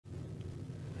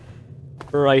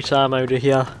Right, I'm out of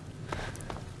here.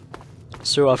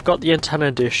 So I've got the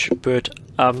antenna dish, but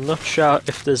I'm not sure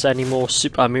if there's any more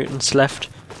super mutants left.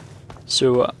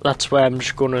 So that's why I'm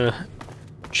just gonna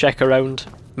check around,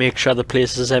 make sure the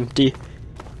place is empty.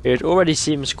 It already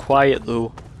seems quiet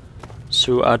though,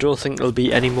 so I don't think there'll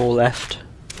be any more left.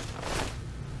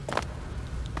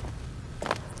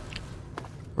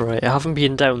 Right, I haven't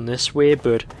been down this way,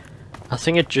 but I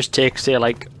think it just takes you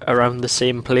like around the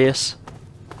same place.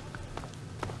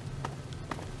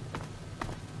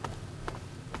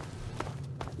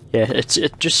 Yeah,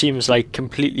 it just seems like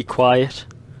completely quiet.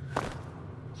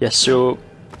 Yeah, so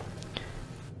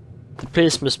the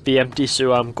place must be empty,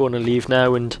 so I'm going to leave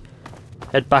now and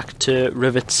head back to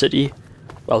Rivet City.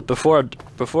 Well, before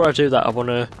I do that, I want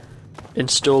to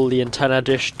install the antenna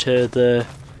dish to the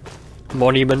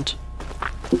monument,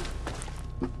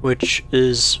 which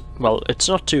is, well, it's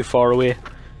not too far away.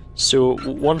 So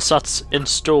once that's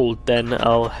installed, then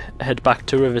I'll head back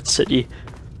to Rivet City,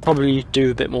 probably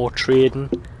do a bit more trading,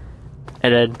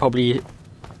 and then probably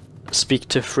speak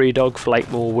to Free Dog for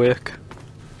like more work.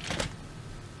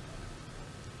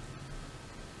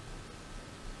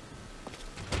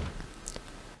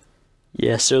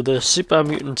 Yeah, so the super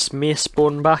mutants may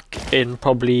spawn back in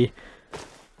probably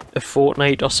a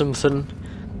fortnight or something.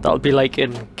 That'll be like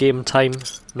in game time,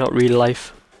 not real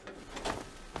life.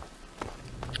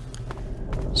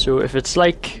 So if it's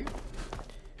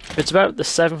about the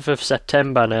 7th of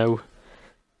September now,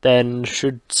 then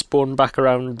should spawn back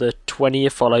around the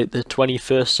 20th or like the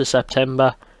 21st of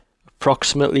September,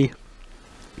 approximately.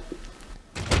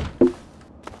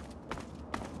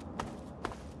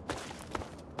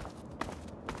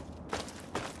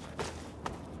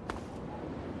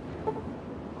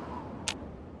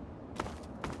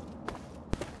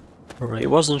 Alright,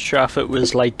 wasn't sure if it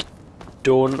was like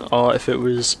dawn or if it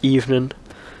was evening.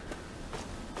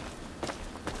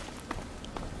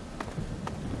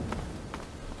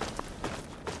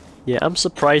 Yeah, I'm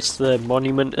surprised the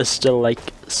monument is still like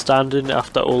standing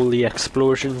after all the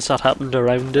explosions that happened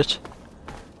around it.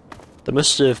 They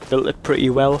must have built it pretty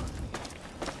well.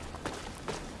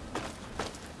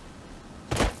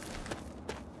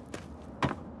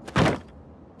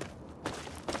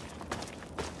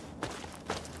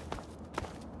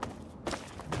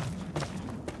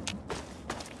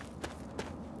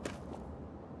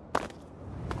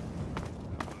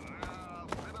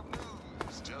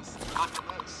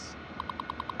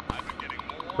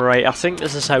 Right, I think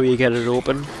this is how you get it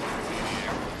open.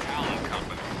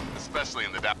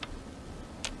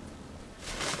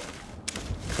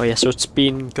 Oh yeah, so it's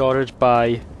been guarded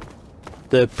by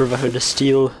the Brotherhood of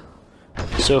Steel.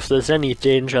 So if there's any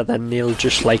danger, then they'll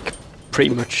just like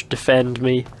pretty much defend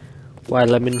me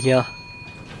while I'm in here.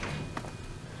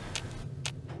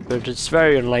 But it's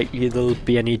very unlikely there'll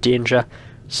be any danger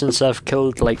since I've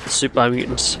killed like the super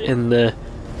mutants in the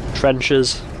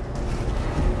trenches.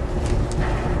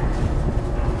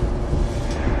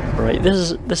 Right,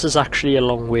 this is actually a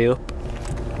long way up.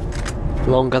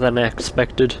 Longer than I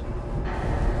expected.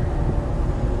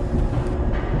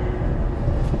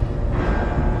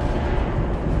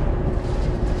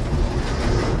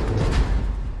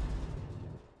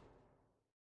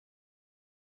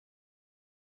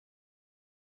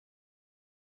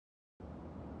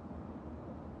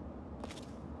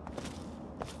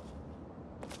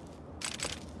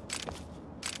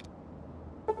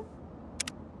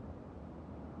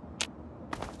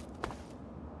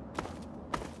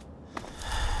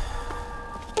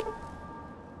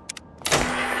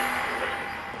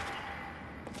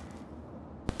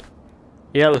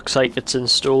 Yeah, looks like it's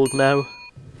installed now.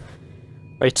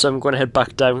 Right, so I'm going to head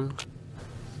back down.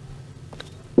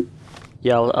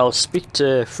 Yeah, I'll speak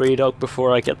to Free Dog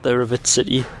before I get to Rivet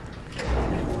City.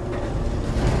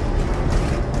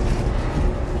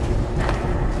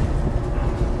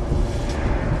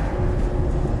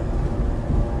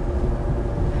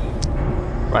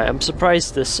 Right, I'm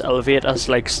surprised this elevator's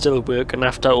like still working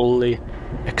after all the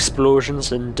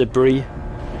explosions and debris.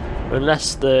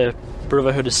 Unless the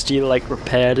Brotherhood of Steel like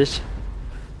repaired it.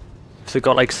 If they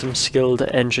got like some skilled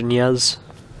engineers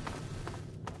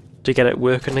to get it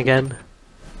working again.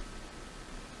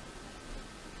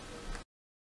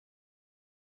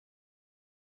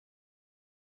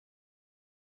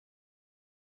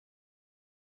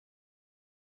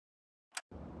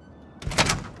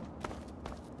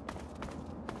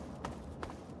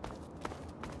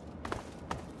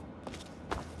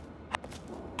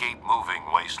 Keep moving,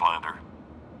 Wastelander.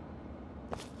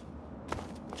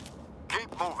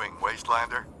 Keep moving,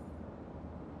 Wastelander.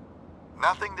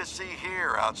 Nothing to see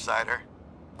here, outsider.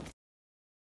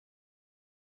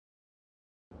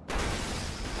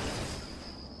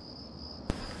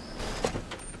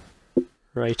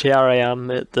 Right, here I am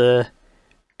at the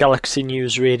Galaxy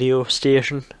News radio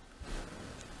station.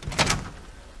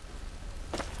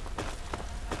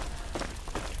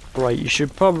 Right, you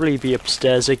should probably be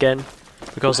upstairs again,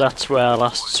 because that's where I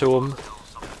last saw him.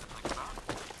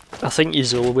 I think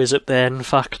he's always up there, in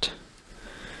fact.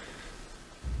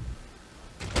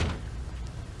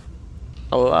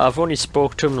 I've only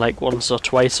spoke to him like once or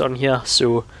twice on here,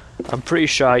 so I'm pretty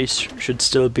sure he should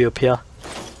still be up here.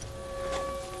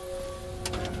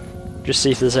 Just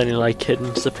see if there's any like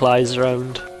hidden supplies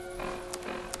around.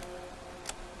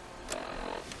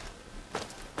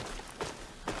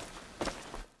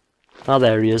 Ah,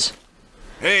 there he is.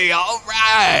 Hey, all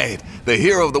right! The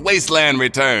hero of the wasteland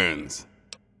returns.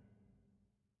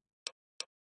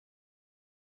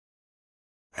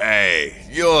 Hey,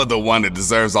 you're the one that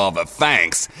deserves all the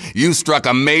thanks. You struck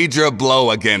a major blow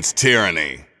against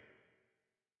tyranny.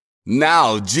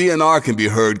 Now, GNR can be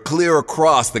heard clear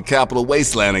across the capital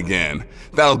wasteland again.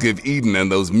 That'll give Eden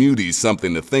and those muties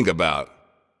something to think about.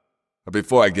 But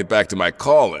before I get back to my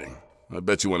calling, I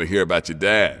bet you want to hear about your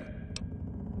dad.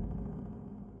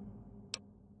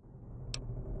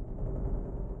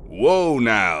 Whoa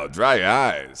now, dry your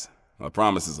eyes. A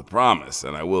promise is a promise,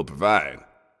 and I will provide.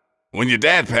 When your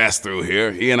dad passed through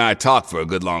here, he and I talked for a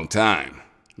good long time.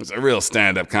 He's a real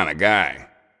stand-up kind of guy.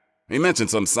 He mentioned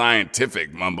some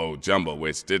scientific mumbo-jumbo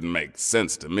which didn't make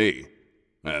sense to me,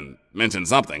 and mentioned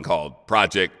something called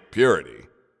Project Purity.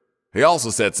 He also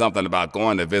said something about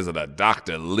going to visit a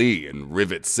Dr. Lee in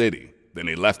Rivet City. Then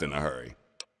he left in a hurry.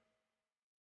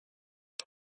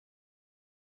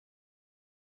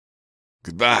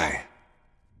 Goodbye.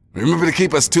 Remember to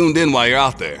keep us tuned in while you're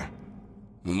out there.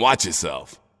 And watch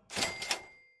yourself.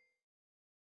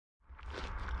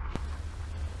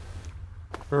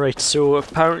 Right, so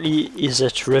apparently he's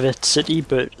at Rivet City,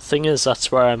 but thing is,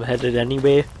 that's where I'm headed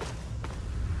anyway.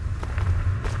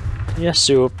 Yeah,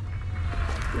 so...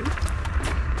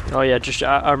 Oh yeah,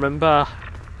 I remember,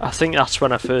 I think that's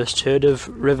when I first heard of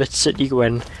Rivet City,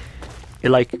 when he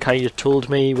like kind of told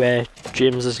me where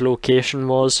James's location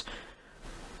was.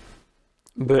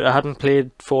 But I hadn't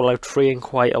played Fallout 3 in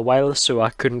quite a while, so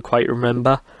I couldn't quite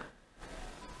remember.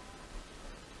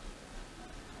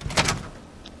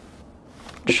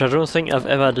 I don't think I've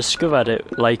ever discovered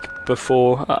it, like,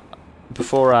 before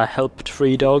I helped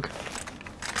Free Dog.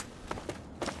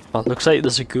 Oh, looks like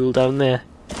there's a ghoul down there.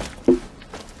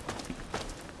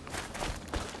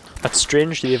 That's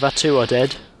strange, the other two are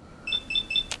dead.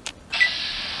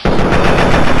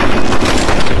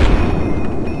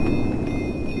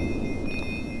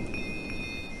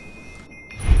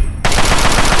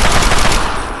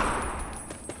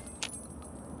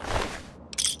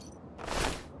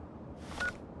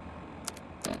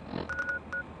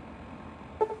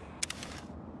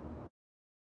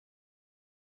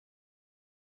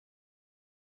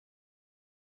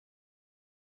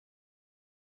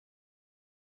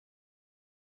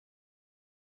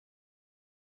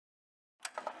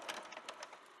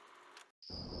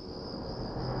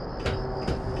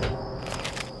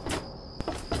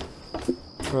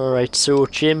 Alright, so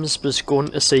James was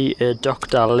going to see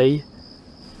Dr. Lee.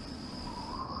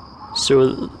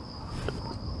 So,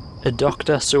 a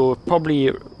doctor, so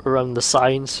probably around the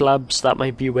science labs, that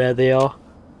might be where they are.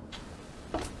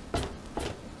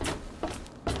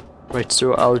 Right,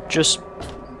 so I'll just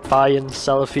buy and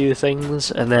sell a few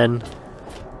things, and then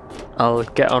I'll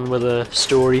get on with the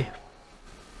story.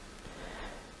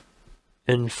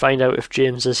 And find out if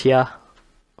James is here,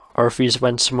 or if he's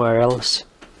went somewhere else.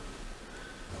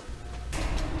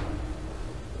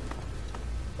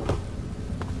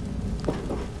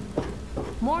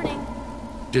 Morning.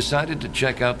 Decided to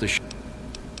check out the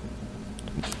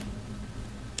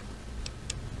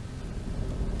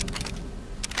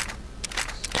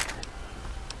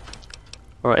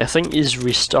Alright, I think he's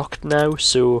restocked now,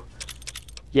 so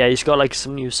yeah, he's got like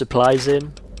some new supplies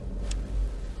in.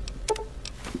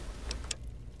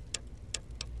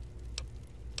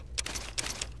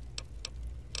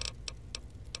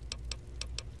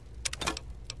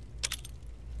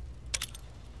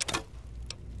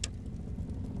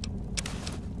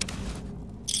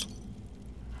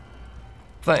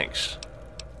 Thanks.